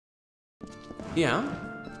Yeah?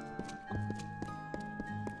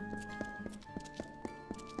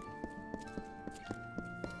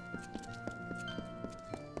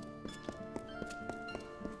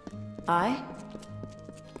 I?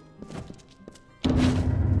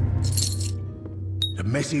 The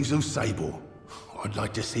missives of Sable. I'd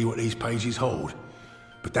like to see what these pages hold.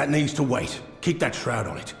 But that needs to wait. Keep that shroud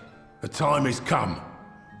on it. The time has come.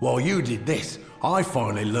 While you did this, I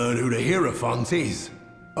finally learned who the Hierophant is.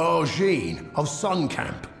 Argene of Sun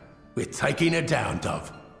Camp. We're taking her down,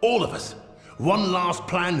 Dove. All of us. One last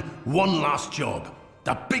plan, one last job.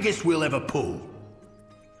 The biggest we'll ever pull.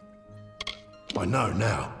 I know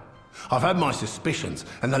now. I've had my suspicions,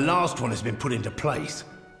 and the last one has been put into place.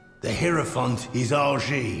 The Hierophant is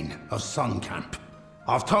Argene of Sun Camp.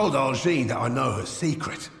 I've told Argene that I know her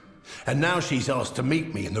secret, and now she's asked to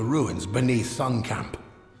meet me in the ruins beneath Sun Camp.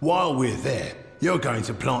 While we're there, you're going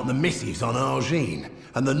to plant the missives on Argene,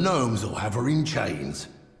 and the gnomes will have her in chains,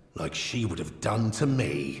 like she would have done to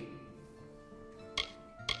me.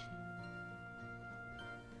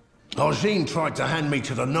 Argene tried to hand me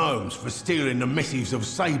to the gnomes for stealing the missives of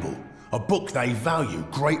Sable, a book they value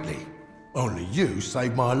greatly. Only you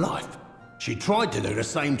saved my life. She tried to do the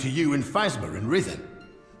same to you and Phasma in Rhythm.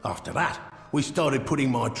 After that, we started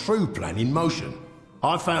putting my true plan in motion.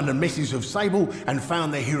 I found the missives of Sable and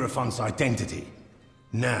found the Hierophant's identity.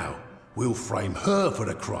 Now, we'll frame her for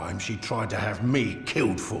the crime she tried to have me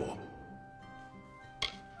killed for.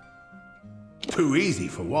 Too easy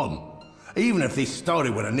for one. Even if this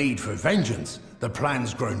started with a need for vengeance, the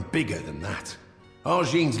plan's grown bigger than that.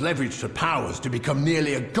 Argene's leveraged her powers to become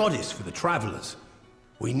nearly a goddess for the Travelers.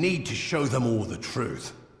 We need to show them all the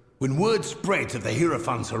truth. When word spreads of the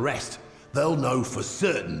Hierophant's arrest, they'll know for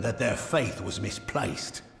certain that their faith was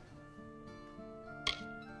misplaced.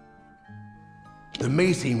 The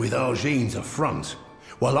meeting with Argene's a front.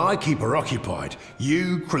 While I keep her occupied,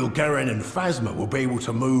 you, Krilgaren and Phasma will be able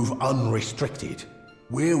to move unrestricted.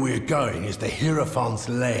 Where we're going is the Hierophant's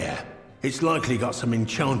lair. It's likely got some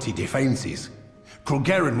enchanted defenses.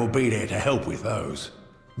 Krilgaren will be there to help with those.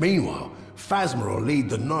 Meanwhile, Phasma will lead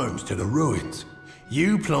the gnomes to the ruins.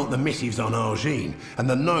 You plant the missives on Argene, and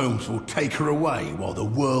the gnomes will take her away while the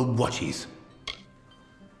world watches.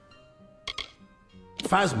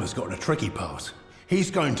 Phasma's got the tricky part.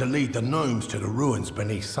 He's going to lead the gnomes to the ruins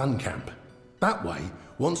beneath Sun Camp. That way,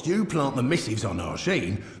 once you plant the missives on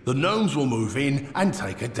Argene, the gnomes will move in and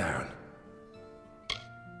take her down.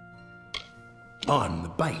 I'm the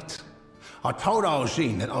bait. I told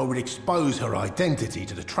Argene that I would expose her identity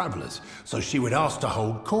to the Travelers, so she would ask to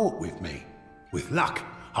hold court with me. With luck,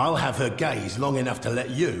 I'll have her gaze long enough to let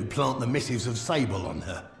you plant the missives of Sable on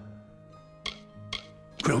her.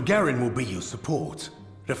 Krilgaren will be your support.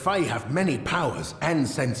 The Fae have many powers and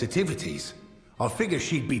sensitivities. I figure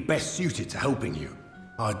she'd be best suited to helping you.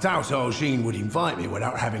 I doubt Argene would invite me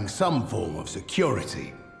without having some form of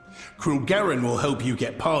security. Krilgaren will help you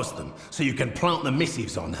get past them, so you can plant the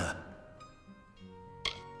missives on her.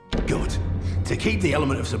 Good. To keep the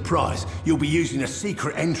element of surprise, you'll be using a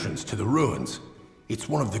secret entrance to the ruins. It's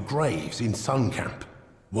one of the graves in Sun Camp.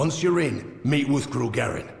 Once you're in, meet with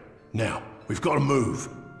Krilgaren. Now, we've got to move.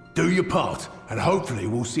 Do your part, and hopefully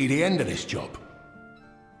we'll see the end of this job.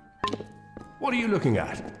 What are you looking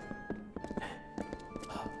at?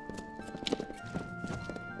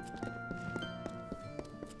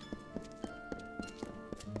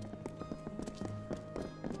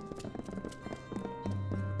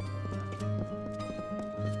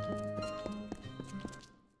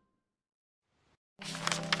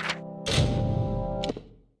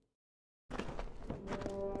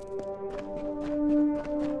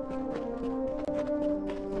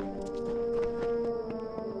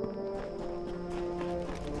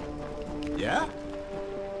 Yeah?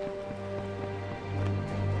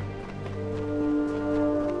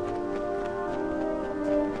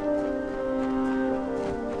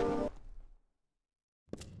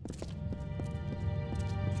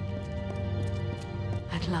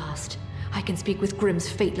 At last, I can speak with Grimm's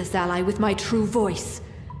fateless ally with my true voice,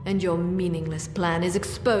 and your meaningless plan is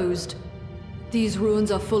exposed. These ruins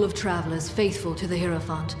are full of travelers faithful to the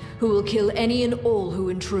Hierophant, who will kill any and all who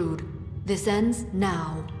intrude. This ends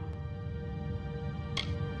now.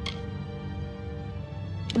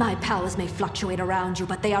 My powers may fluctuate around you,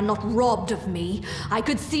 but they are not robbed of me. I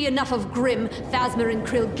could see enough of Grimm, Phasma, and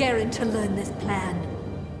Krilgaren to learn this plan.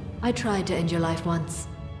 I tried to end your life once.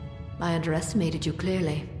 I underestimated you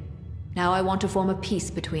clearly. Now I want to form a peace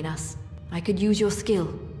between us. I could use your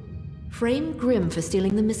skill. Frame Grimm for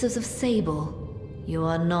stealing the missives of Sable. You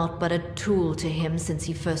are not but a tool to him since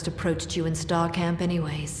he first approached you in Star Camp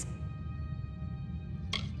anyways.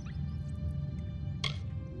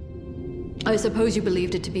 I suppose you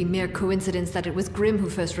believed it to be mere coincidence that it was Grimm who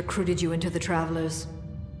first recruited you into the Travelers.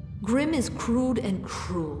 Grimm is crude and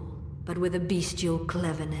cruel, but with a bestial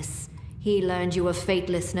cleverness. He learned you were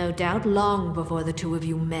fateless, no doubt, long before the two of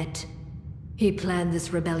you met. He planned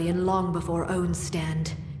this rebellion long before Owen's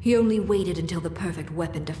stand. He only waited until the perfect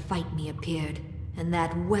weapon to fight me appeared. And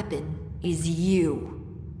that weapon is you.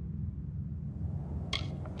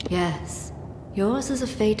 Yes, yours is a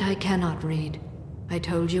fate I cannot read. I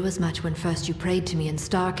told you as much when first you prayed to me in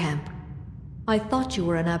Star Camp. I thought you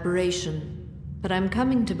were an aberration, but I'm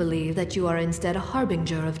coming to believe that you are instead a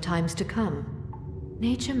harbinger of times to come.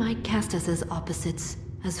 Nature might cast us as opposites,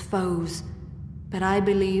 as foes, but I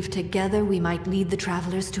believe together we might lead the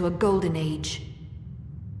Travelers to a golden age.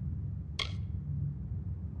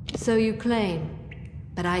 So you claim,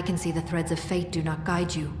 but I can see the threads of fate do not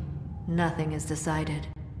guide you. Nothing is decided.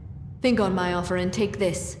 Think on my offer and take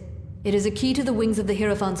this. It is a key to the wings of the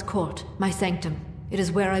Hierophant's court, my sanctum. It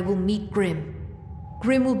is where I will meet Grimm.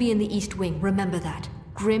 Grimm will be in the East Wing, remember that.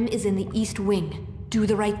 Grimm is in the East Wing. Do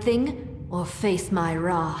the right thing, or face my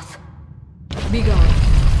wrath. Be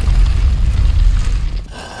gone.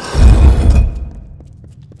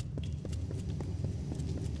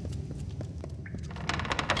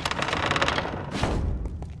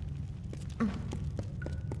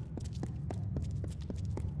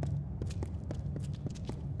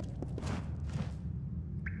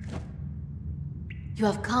 You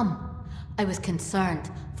have come. I was concerned,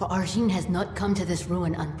 for Arjin has not come to this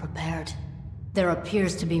ruin unprepared. There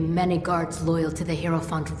appears to be many guards loyal to the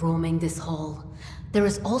Hierophant roaming this hall. There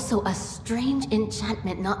is also a strange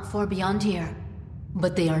enchantment not far beyond here.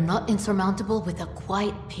 But they are not insurmountable with a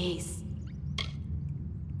quiet pace.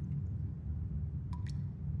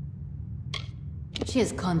 She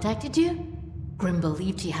has contacted you? Grimm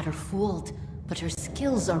believed he had her fooled, but her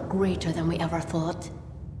skills are greater than we ever thought.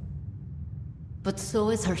 But so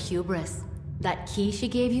is her hubris. That key she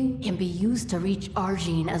gave you can be used to reach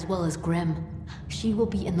Arjin as well as Grimm. She will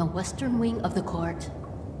be in the western wing of the court.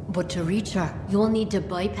 But to reach her, you'll need to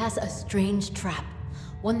bypass a strange trap.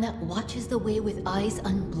 One that watches the way with eyes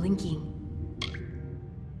unblinking.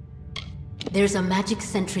 There's a magic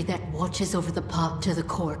sentry that watches over the path to the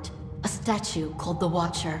court. A statue called the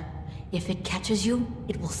Watcher. If it catches you,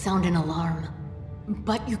 it will sound an alarm.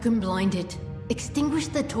 But you can blind it. Extinguish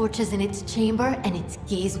the torches in its chamber and its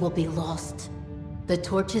gaze will be lost. The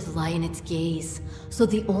torches lie in its gaze, so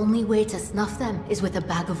the only way to snuff them is with a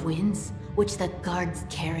bag of winds, which the guards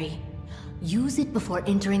carry. Use it before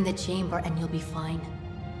entering the chamber and you'll be fine.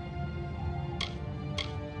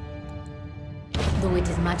 Though it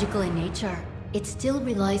is magical in nature, it still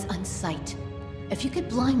relies on sight. If you could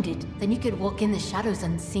blind it, then you could walk in the shadows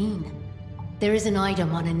unseen. There is an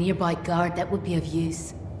item on a nearby guard that would be of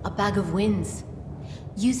use. A bag of winds.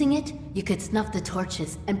 Using it, you could snuff the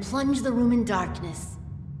torches and plunge the room in darkness.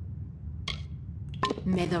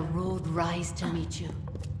 May the road rise to meet you.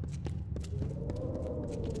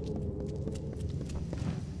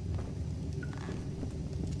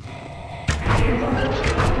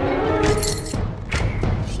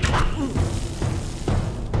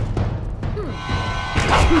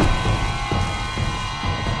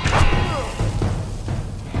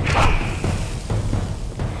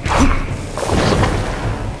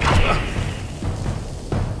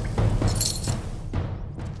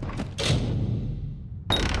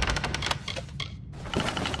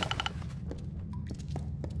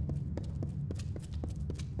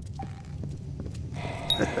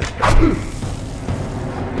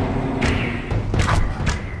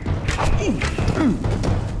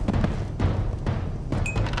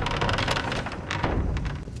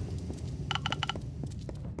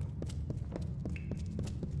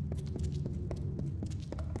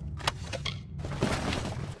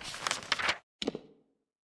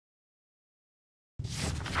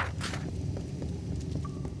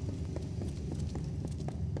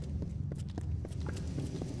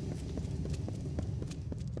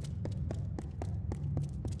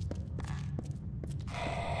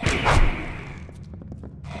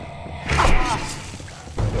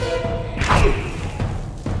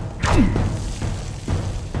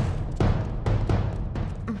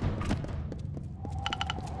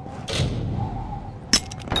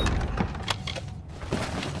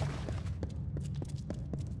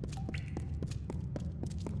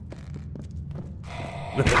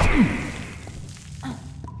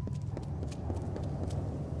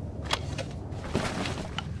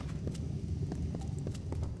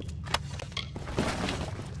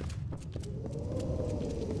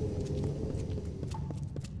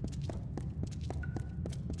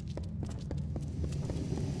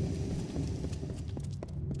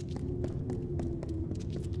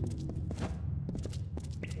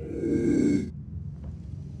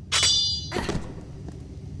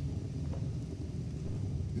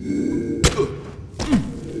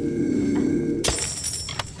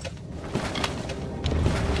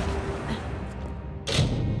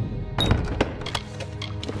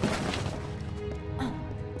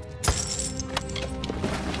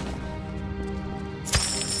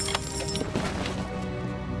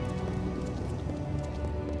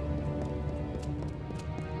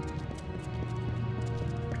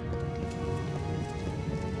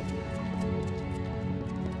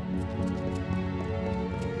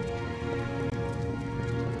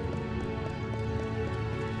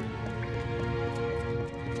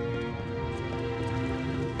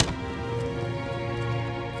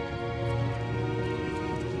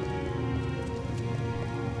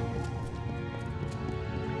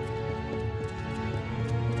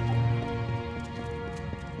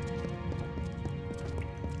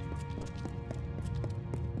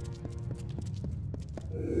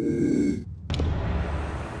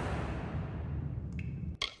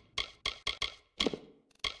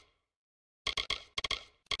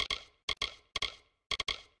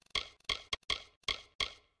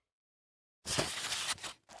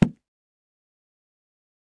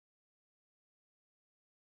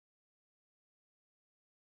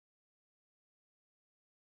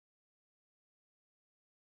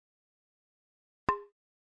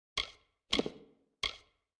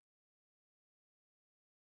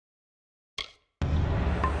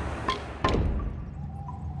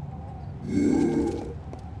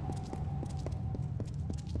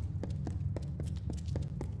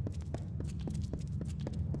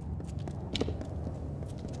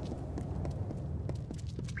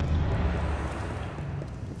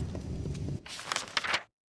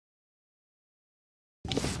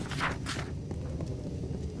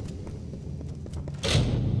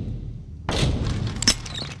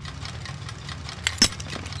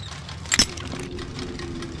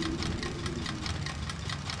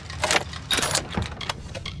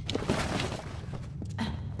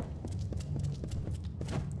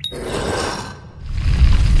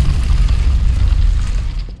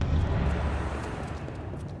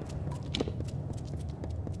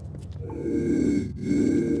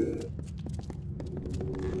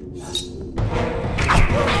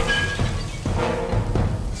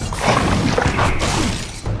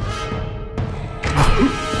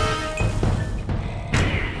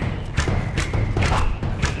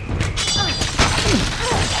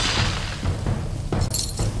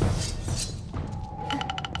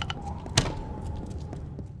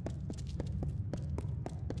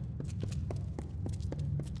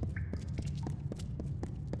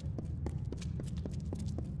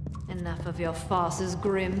 Enough of your farces,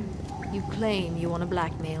 Grim. You claim you want to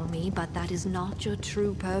blackmail me, but that is not your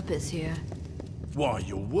true purpose here. Why,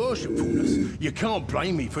 your worshipfulness, you can't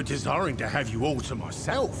blame me for desiring to have you all to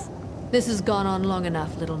myself. This has gone on long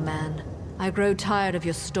enough, little man. I grow tired of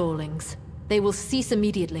your stallings. They will cease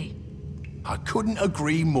immediately. I couldn't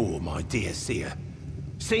agree more, my dear seer.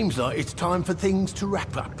 Seems like it's time for things to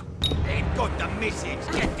wrap up. Ain't got the message,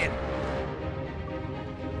 get them.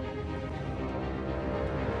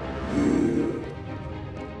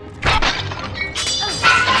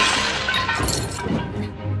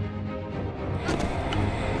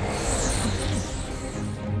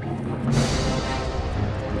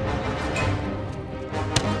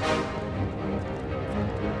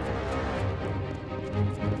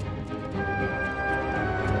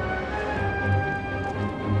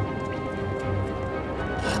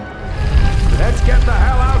 Let's get the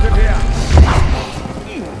hell out of here!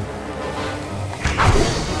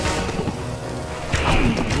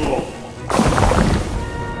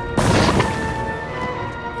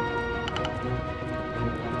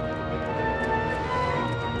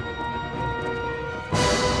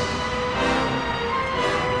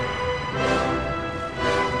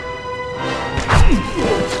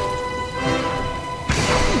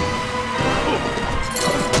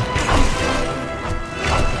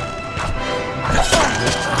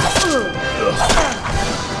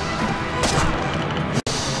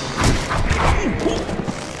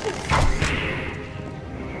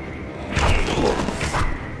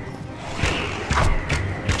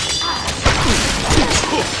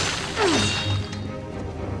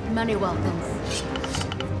 Many welcomes.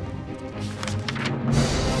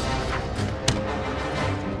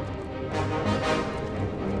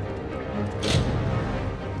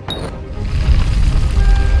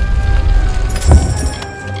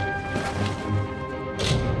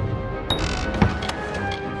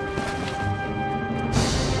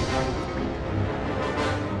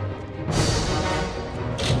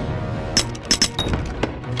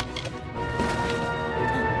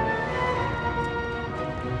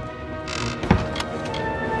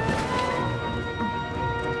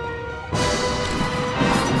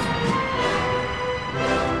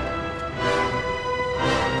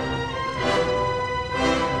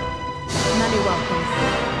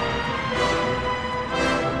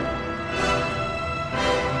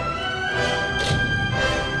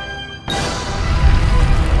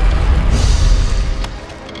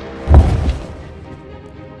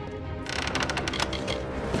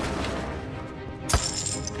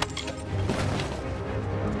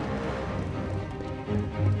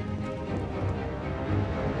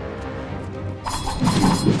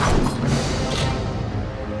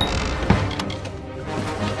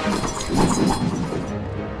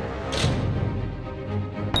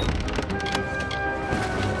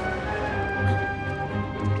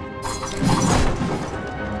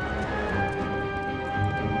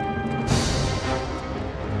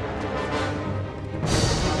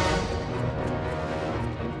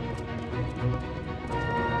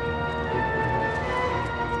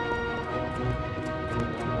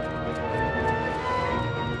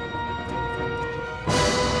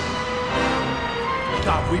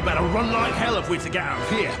 We better run like hell if we're to get out of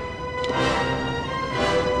here.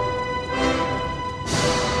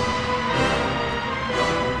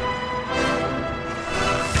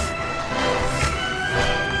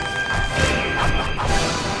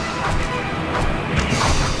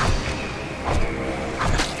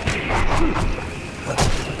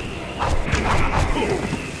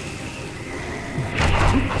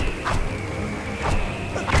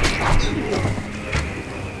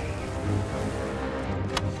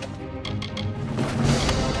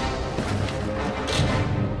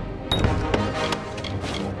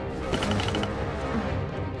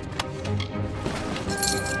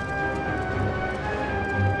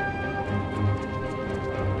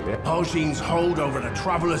 Argine's hold over the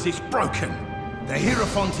Travelers is broken. The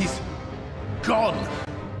Hierophant is gone.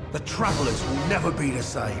 The Travelers will never be the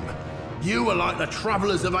same. You are like the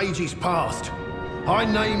Travelers of ages past. I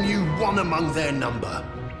name you one among their number.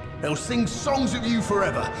 They'll sing songs of you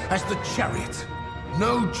forever as the Chariot.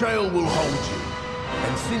 No jail will hold you.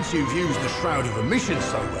 And since you've used the Shroud of Omission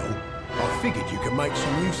so well, I figured you could make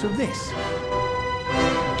some use of this.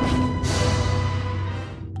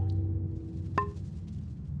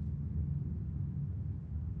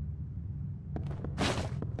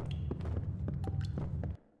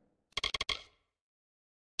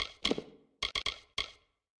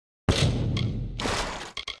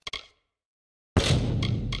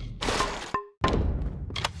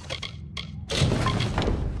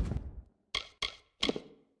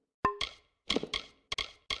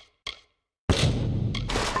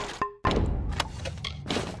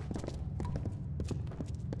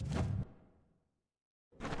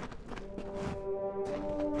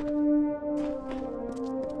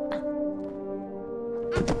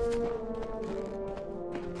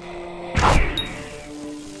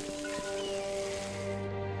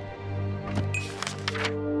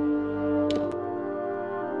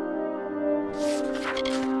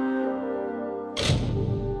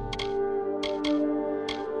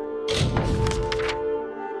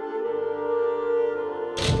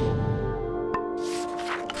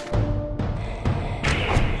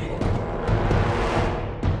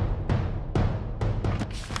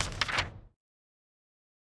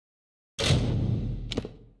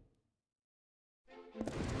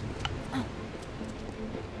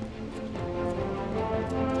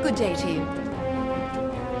 Good day to you.